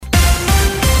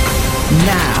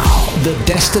The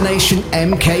Destination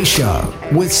MK Show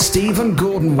with Stephen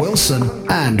Gordon Wilson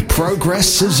and Progress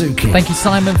Suzuki. Thank you,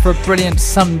 Simon, for a brilliant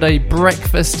Sunday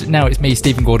breakfast. Now it's me,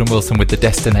 Stephen Gordon Wilson, with the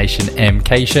Destination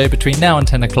MK Show between now and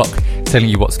 10 o'clock, telling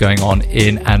you what's going on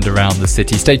in and around the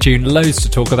city. Stay tuned, loads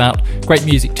to talk about. Great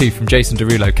music too from Jason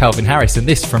Derulo, Calvin Harris, and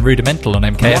this from Rudimental on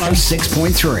MKFM.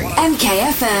 106.3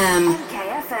 MKFM.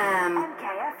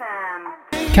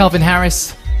 Calvin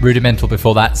Harris, Rudimental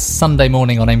before that. Sunday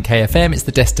morning on MKFM, it's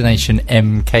the Destination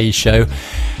MK Show.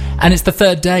 And it's the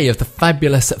third day of the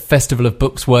fabulous Festival of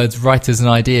Books, Words, Writers and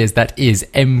Ideas that is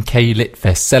MK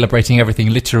Litfest, celebrating everything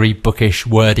literary, bookish,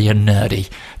 wordy and nerdy.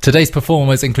 Today's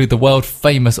performers include the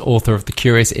world-famous author of The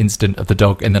Curious Incident of the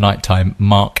Dog in the Nighttime,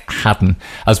 Mark Haddon,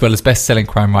 as well as best-selling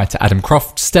crime writer Adam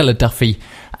Croft, Stella Duffy,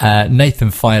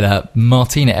 Nathan Filer,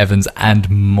 Martina Evans and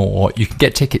more. You can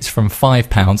get tickets from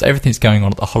 £5. Everything's going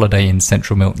on at the Holiday Inn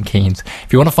Central Milton Keynes.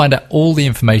 If you want to find out all the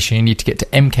information, you need to get to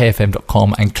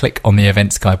mkfm.com and click on the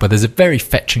events guide, where there's a very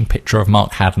fetching picture of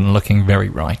Mark Haddon looking very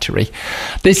writery.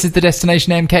 This is the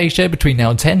Destination MK Show between now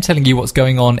and 10, telling you what's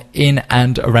going on in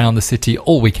and around the city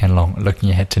all weekend long, and looking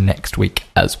ahead to next week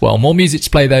as well. More music to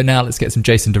play though now. Let's get some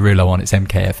Jason Derulo on. It's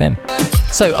MKFM.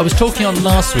 So I was talking on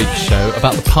last week's show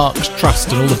about the Parks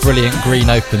Trust and all the brilliant green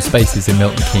open spaces in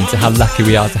Milton Keynes and how lucky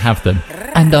we are to have them.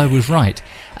 And I was right.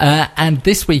 And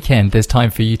this weekend, there's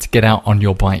time for you to get out on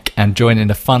your bike and join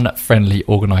in a fun, friendly,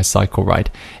 organised cycle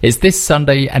ride. It's this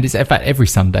Sunday, and it's in fact every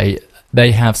Sunday.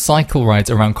 They have cycle rides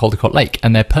around Caldecott Lake,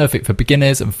 and they're perfect for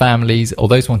beginners and families, or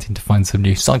those wanting to find some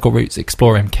new cycle routes,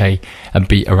 explore MK and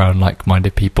be around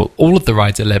like-minded people. All of the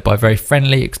rides are led by very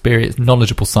friendly, experienced,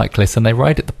 knowledgeable cyclists, and they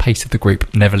ride at the pace of the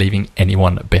group, never leaving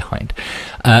anyone behind.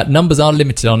 Numbers are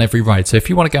limited on every ride, so if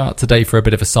you want to go out today for a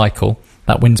bit of a cycle,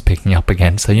 that wind's picking up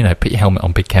again, so, put your helmet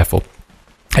on, be careful.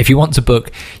 If you want to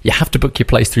book, you have to book your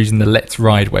place through using the Let's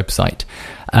Ride website.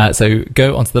 So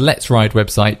go onto the Let's Ride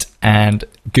website and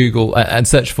Google and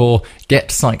search for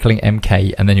Get Cycling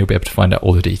MK, and then you'll be able to find out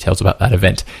all the details about that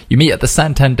event. You meet at the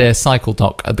Santander Cycle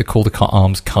Dock at the Caldecott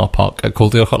Arms car park at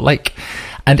Caldecott Lake.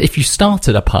 And if you start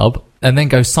at a pub and then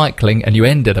go cycling and you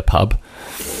end at a pub,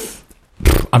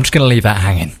 I'm just going to leave that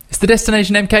hanging. It's the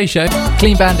Destination MK Show.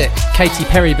 Clean Bandit, Katy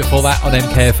Perry before that on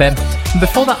MKFM. And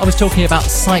before that, I was talking about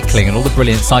cycling and all the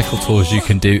brilliant cycle tours you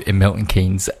can do in Milton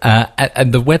Keynes.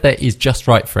 And the weather is just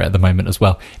right for it at the moment as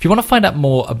well. If you want to find out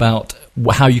more about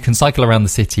how you can cycle around the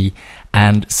city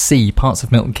and see parts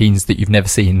of Milton Keynes that you've never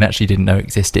seen and actually didn't know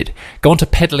existed, go on to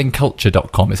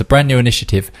pedalingculture.com. It's a brand new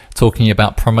initiative talking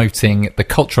about promoting the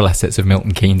cultural assets of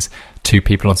Milton Keynes to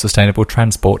people on sustainable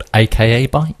transport, aka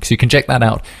bikes. You can check that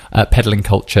out at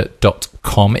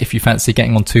pedalingculture.com if you fancy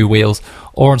getting on two wheels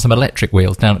or on some electric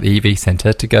wheels down at the EV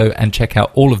Centre to go and check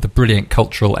out all of the brilliant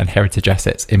cultural and heritage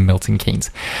assets in Milton Keynes.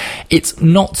 It's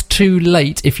not too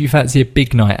late if you fancy a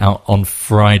big night out on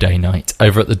Friday night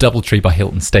over at the Doubletree by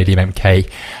Hilton Stadium MK.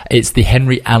 It's the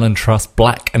Henry Allen Trust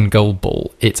Black and Gold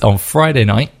Ball. It's on Friday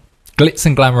night. Glitz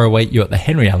and glamour await you at the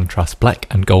Henry Allen Trust Black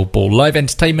and Gold Ball. Live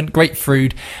entertainment, great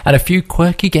food, and a few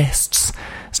quirky guests.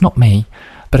 It's not me,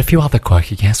 but a few other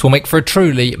quirky guests will make for a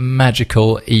truly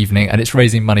magical evening, and it's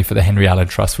raising money for the Henry Allen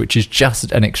Trust, which is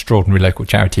just an extraordinary local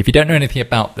charity. If you don't know anything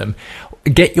about them,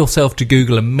 get yourself to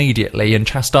Google immediately and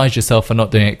chastise yourself for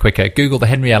not doing it quicker. Google the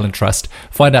Henry Allen Trust,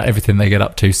 find out everything they get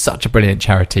up to. Such a brilliant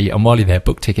charity. And while you're there,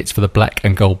 book tickets for the Black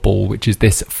and Gold Ball, which is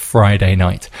this Friday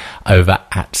night over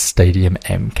at Stadium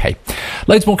MK.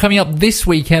 Loads more coming up this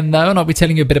weekend though, and I'll be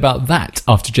telling you a bit about that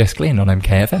after Jess Glynn on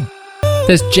MKFM.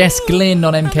 There's Jess Glynn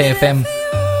on MKFM.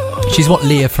 She's what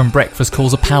Leah from Breakfast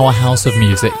calls a powerhouse of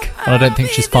music, and I don't think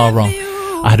she's far wrong.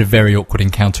 I had a very awkward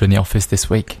encounter in the office this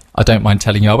week. I don't mind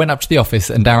telling you. I went up to the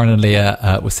office and Darren and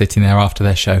Leah were sitting there after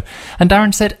their show. And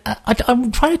Darren said,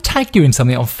 I'm trying to tag you in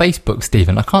something on Facebook,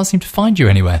 Stephen. I can't seem to find you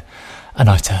anywhere. And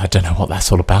I said, I don't know what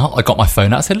that's all about. I got my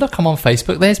phone out. I said, look, I'm on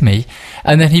Facebook. There's me.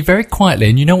 And then he very quietly,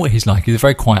 and you know what he's like. He's a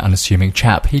very quiet, unassuming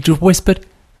chap. He just whispered,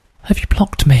 have you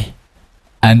blocked me?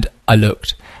 And I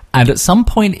looked. And at some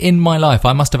point in my life,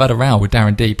 I must have had a row with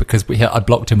Darren D because I'd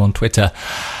blocked him on Twitter.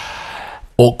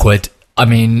 Awkward. I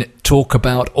mean, talk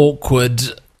about awkward.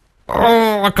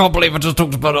 Oh, I can't believe I just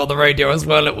talked about it on the radio as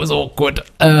well. It was awkward.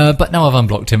 But now I've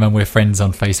unblocked him and we're friends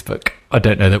on Facebook. I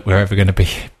don't know that we're ever going to be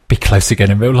close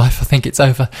again in real life. I think it's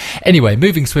over. Anyway,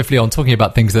 moving swiftly on, talking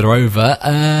about things that are over.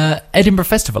 Edinburgh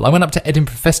Festival. I went up to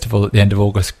Edinburgh Festival at the end of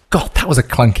August. God, that was a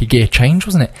clunky gear change,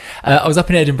 wasn't it? I was up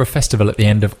in Edinburgh Festival at the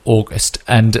end of August,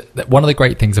 and one of the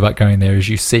great things about going there is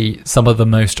you see some of the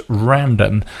most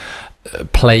random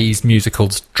plays,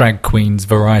 musicals, drag queens,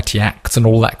 variety acts, and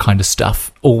all that kind of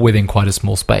stuff, all within quite a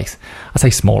small space. I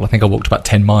say small, I think I walked about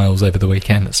 10 miles over the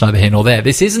weekend. That's neither here nor there.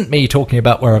 This isn't me talking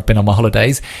about where I've been on my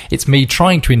holidays. It's me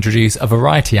trying to introduce a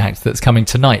variety act that's coming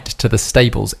tonight to the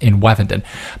Stables in Wavendon.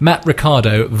 Matt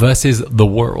Ricardo versus The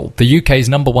World, the UK's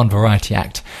number one variety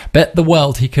act. Bet the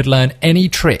world he could learn any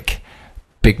trick.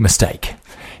 Big mistake.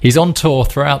 He's on tour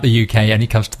throughout the UK and he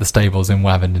comes to the Stables in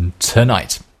Wavendon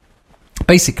tonight.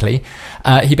 Basically,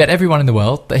 he bet everyone in the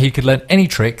world that he could learn any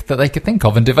trick that they could think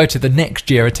of and devoted the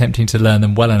next year attempting to learn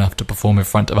them well enough to perform in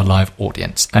front of a live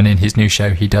audience. And in his new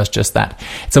show, he does just that.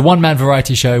 It's a one-man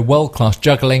variety show, world-class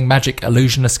juggling, magic,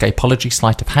 illusion, escapology,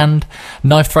 sleight of hand,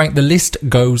 knife throwing. The list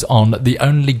goes on. The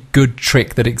only good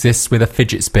trick that exists with a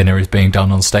fidget spinner is being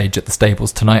done on stage at the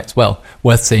Stables tonight as well.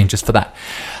 Worth seeing just for that.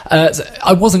 So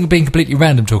I wasn't being completely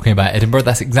random talking about Edinburgh.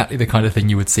 That's exactly the kind of thing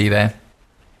you would see there.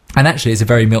 And actually, it's a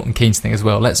very Milton Keynes thing as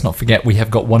well. Let's not forget, we have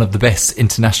got one of the best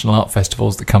international art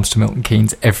festivals that comes to Milton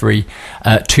Keynes every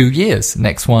 2 years.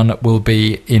 Next one will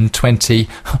be in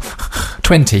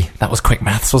 2020. That was quick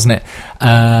maths, wasn't it?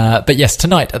 But yes,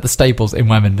 tonight at the Stables in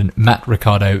Wavendon, Matt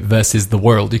Ricardo versus The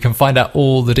World. You can find out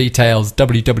all the details,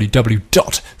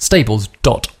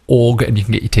 www.stables.org, and you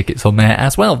can get your tickets on there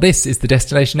as well. This is the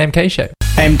Destination MK Show.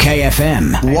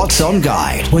 MKFM What's On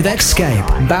Guide with Escape.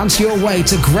 Bounce your way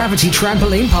to Gravity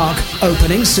Trampoline Park,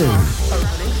 opening soon.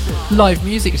 Live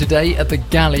music today at the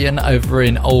Galleon over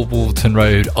in Old Wolverton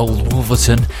Road, Old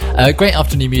Wolverton. Great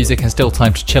afternoon music and still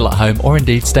time to chill at home or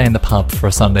indeed stay in the pub for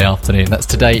a Sunday afternoon. That's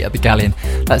today at the Galleon.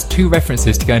 That's 2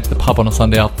 references to going to the pub on a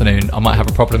Sunday afternoon. I might have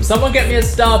a problem. Someone get me a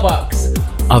Starbucks.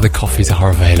 Other coffees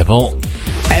are available.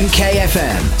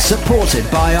 MKFM, supported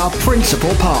by our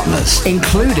principal partners,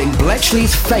 including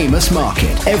Bletchley's famous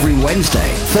market, every Wednesday,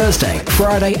 Thursday,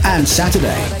 Friday and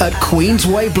Saturday at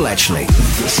Queensway, Bletchley.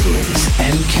 This is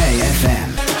MKFM.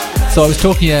 So I was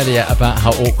talking earlier about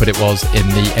how awkward it was in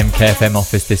the MKFM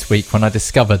office this week when I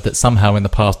discovered that somehow in the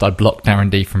past I'd blocked Darren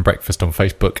D from Breakfast on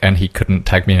Facebook and he couldn't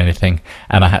tag me in anything,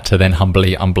 and I had to then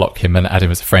humbly unblock him and add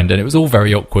him as a friend, and it was all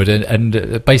very awkward,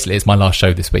 and basically it's my last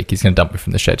show this week. He's going to dump me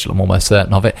from the schedule, I'm almost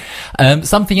certain of it.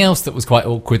 Something else that was quite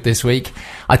awkward this week,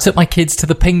 I took my kids to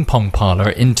the ping pong parlour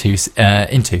at Into.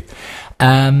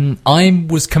 I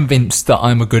was convinced that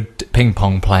I'm a good ping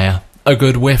pong player, a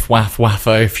good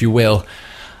whiff-waff-waffo, if you will.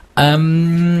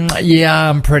 Yeah,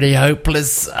 I'm pretty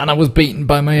hopeless, and I was beaten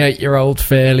by my 8-year-old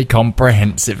fairly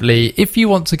comprehensively. If you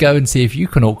want to go and see if you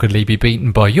can awkwardly be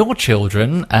beaten by your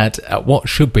children at what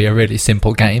should be a really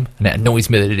simple game, and it annoys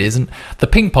me that it isn't, the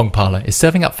Ping Pong Parlour is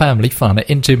serving up family fun at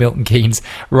Into Milton Keynes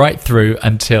right through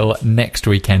until next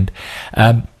weekend.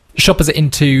 Shoppers at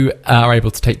Into are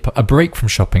able to take a break from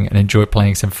shopping and enjoy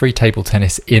playing some free table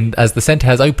tennis as the centre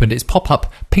has opened its pop-up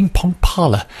ping pong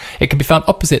parlour. It can be found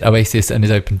opposite Oasis and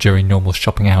is open during normal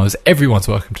shopping hours. Everyone's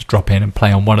welcome to drop in and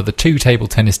play on one of the 2 table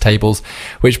tennis tables,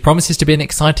 which promises to be an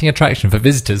exciting attraction for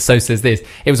visitors. So says this.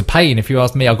 It was a pain, if you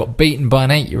ask me. I got beaten by an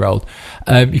 8-year-old.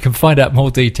 You can find out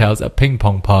more details at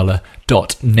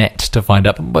pingpongparlour.net to find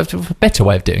out. But a better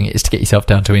way of doing it is to get yourself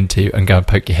down to Into and go and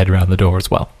poke your head around the door as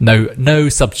well. No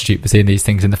substitute for seeing these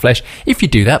things in the flesh. If you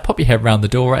do that, pop your head around the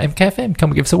door at MKFM. Come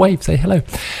and give us a wave. Say hello.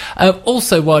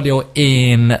 Also, while you're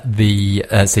in the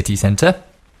city centre,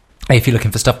 if you're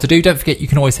looking for stuff to do, don't forget you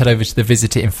can always head over to the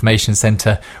Visitor Information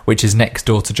Centre, which is next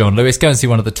door to John Lewis. Go and see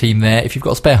one of the team there. If you've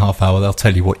got a spare half hour, they'll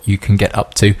tell you what you can get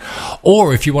up to.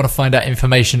 Or if you want to find out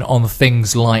information on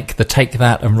things like the Take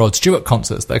That and Rod Stewart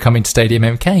concerts that are coming to Stadium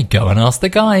MK, go and ask the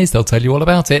guys. They'll tell you all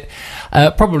about it.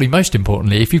 Probably most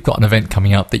importantly, if you've got an event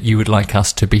coming up that you would like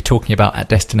us to be talking about at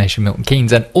Destination Milton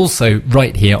Keynes and also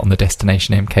right here on the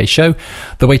Destination MK show,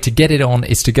 the way to get it on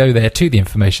is to go there to the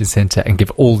Information Centre and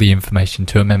give all the information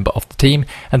to a member of the team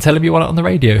and tell them you want it on the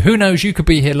radio. Who knows, you could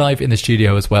be here live in the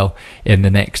studio as well in the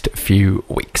next few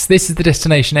weeks. This is the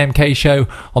Destination MK show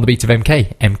on the beat of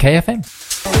MK,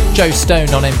 MKFM. Joe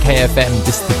Stone on MKFM.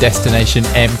 This is the Destination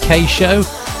MK show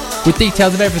with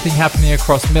details of everything happening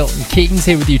across Milton Keynes,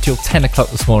 here with you till 10 o'clock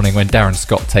this morning when Darren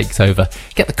Scott takes over.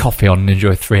 Get the coffee on and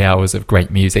enjoy 3 hours of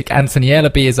great music. Anthony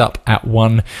Ellaby is up at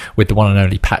 1 with the one and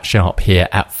only Pat Sharp here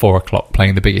at 4 o'clock,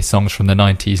 playing the biggest songs from the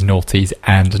 90s, noughties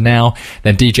and now.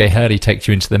 Then DJ Hurley takes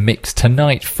you into the mix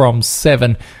tonight from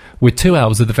 7 with 2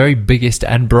 hours of the very biggest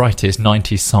and brightest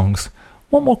 90s songs.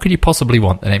 What more could you possibly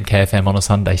want than MKFM on a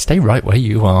Sunday? Stay right where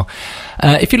you are.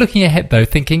 If you're looking ahead, though,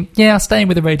 thinking, yeah, staying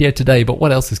with the radio today, but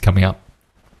what else is coming up?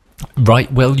 Right,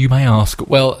 well, you may ask.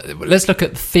 Well, let's look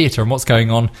at theatre and what's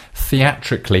going on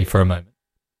theatrically for a moment.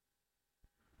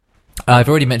 I've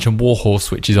already mentioned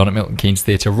Warhorse, which is on at Milton Keynes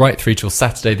Theatre right through till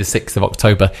Saturday the 6th of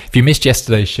October. If you missed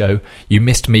yesterday's show, you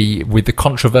missed me with the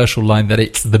controversial line that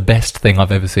it's the best thing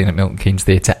I've ever seen at Milton Keynes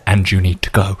Theatre and you need to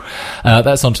go.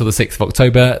 That's on till the 6th of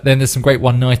October. Then there's some great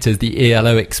one-nighters, the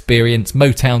ELO Experience,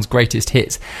 Motown's Greatest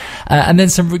Hits, and then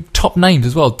some top names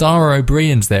as well. Dara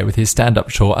O'Brien's there with his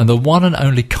stand-up tour, and the one and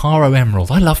only Caro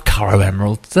Emerald. I love Caro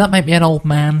Emerald. Does that make me an old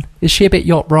man? Is she a bit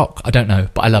yacht rock? I don't know,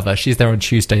 but I love her. She's there on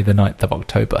Tuesday the 9th of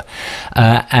October.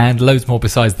 And loads more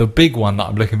besides. The big one that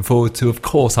I'm looking forward to, of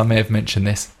course, I may have mentioned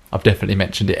this. I've definitely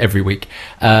mentioned it every week.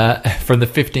 From the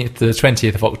 15th to the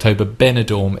 20th of October,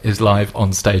 Benidorm is live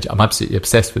on stage. I'm absolutely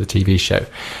obsessed with the TV show.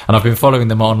 And I've been following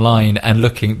them online and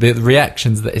looking. The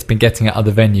reactions that it's been getting at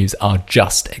other venues are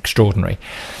just extraordinary.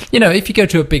 You know, if you go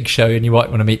to a big show and you might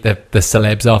want to meet the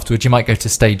celebs afterwards, you might go to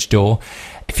Stage Door.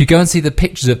 If you go and see the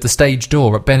pictures of the Stage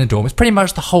Door at Benidorm, it's pretty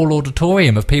much the whole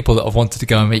auditorium of people that have wanted to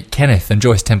go and meet Kenneth and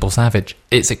Joyce Temple Savage.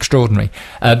 It's extraordinary.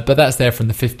 But that's there from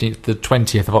the 15th to the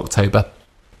 20th of October.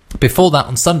 Before that,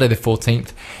 on Sunday the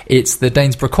 14th, it's the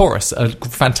Danesborough Chorus, a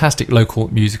fantastic local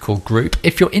musical group.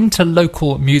 If you're into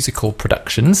local musical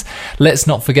productions, let's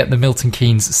not forget the Milton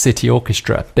Keynes City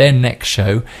Orchestra. Their next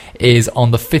show is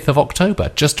on the 5th of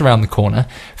October, just around the corner.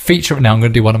 Now I'm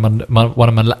going to do one of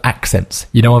my accents.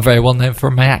 You know I'm very well known for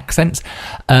my accents.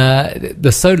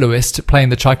 The soloist playing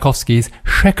the Tchaikovsky's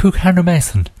Sheku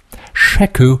Kanneh-Mason.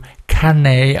 Sheku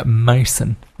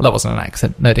Kanneh-Mason. Well, that wasn't an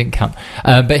accent. No, it didn't count.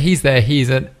 But he's there. He's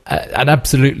an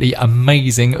absolutely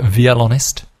amazing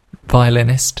violinist,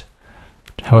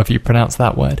 however you pronounce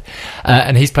that word.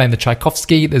 And he's playing the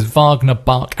Tchaikovsky. There's Wagner,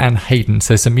 Bach and Haydn.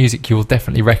 So some music you will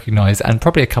definitely recognise, and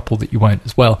probably a couple that you won't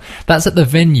as well. That's at the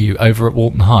Venue over at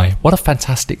Walton High. What a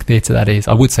fantastic theatre that is.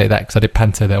 I would say that because I did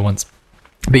panto there once.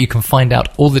 But you can find out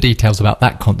all the details about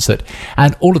that concert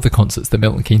and all of the concerts the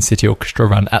Milton Keynes City Orchestra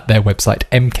run at their website,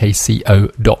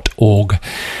 mkco.org.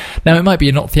 Now, it might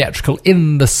be not theatrical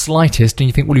in the slightest, and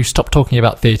you think, well, you stop talking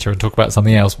about theatre and talk about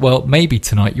something else. Well, maybe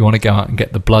tonight you want to go out and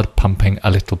get the blood pumping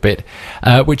a little bit,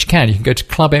 which you can go to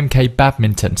Club MK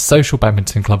Badminton, social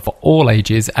badminton club for all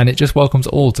ages, and it just welcomes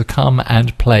all to come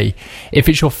and play. If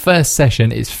it's your first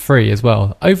session, it's free as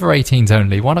well. Over 18s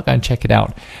only. Why not go and check it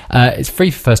out? It's free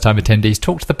for first-time attendees.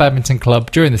 Talk to the badminton club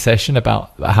during the session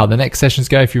about how the next sessions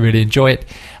go if you really enjoy it.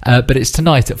 But it's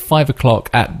tonight at 5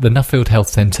 o'clock at the Nuffield Health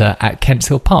Centre at Kents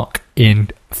Hill Park in,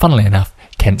 funnily enough,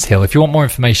 Kents Hill. If you want more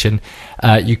information,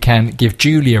 you can give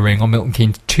Julie a ring on Milton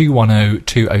Keynes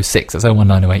 210-206. That's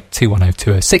 01908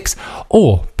 210-206.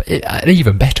 Or, an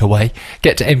even better way,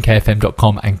 get to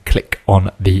mkfm.com and click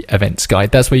on the events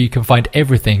guide. That's where you can find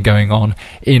everything going on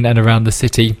in and around the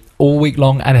city all week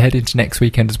long and ahead into next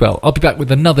weekend as well. I'll be back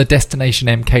with another Destination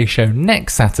MK show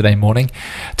next Saturday morning,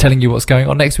 telling you what's going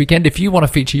on next weekend. If you want to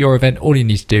feature your event, all you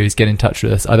need to do is get in touch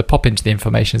with us. Either pop into the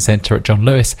information centre at John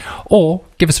Lewis or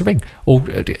give us a ring, or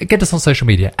get us on social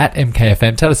media at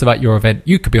MKFM. Tell us about your event.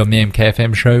 You could be on the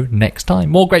MKFM show next time.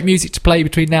 More great music to play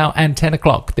between now and 10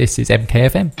 o'clock. This is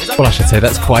MKFM. Well, I should say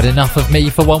that's quite enough of me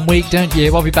for 1 week, don't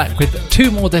you? I'll be back with 2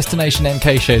 more Destination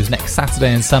MK shows next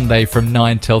Saturday and Sunday from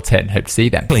 9 till 10. Hope to see you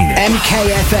then.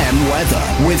 MKFM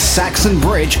weather with Saxon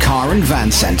Bridge Car and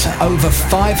Van Centre. Over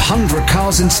 500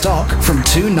 cars in stock from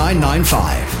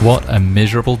 2995. What a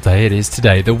miserable day it is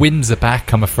today. The winds are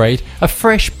back, I'm afraid. A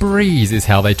fresh breeze is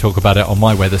how they talk about it on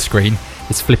my weather screen.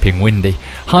 It's flipping windy.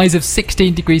 Highs of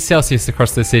 16 degrees Celsius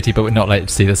across the city, but we're not likely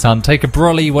to see the sun. Take a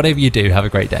brolly, whatever you do. Have a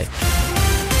great day.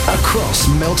 Across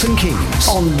Milton Keynes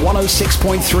on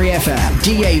 106.3 FM,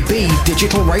 DAB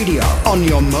digital radio, on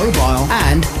your mobile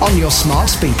and on your smart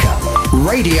speaker.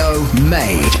 Radio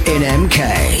made in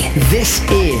MK. This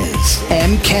is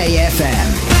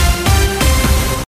MKFM.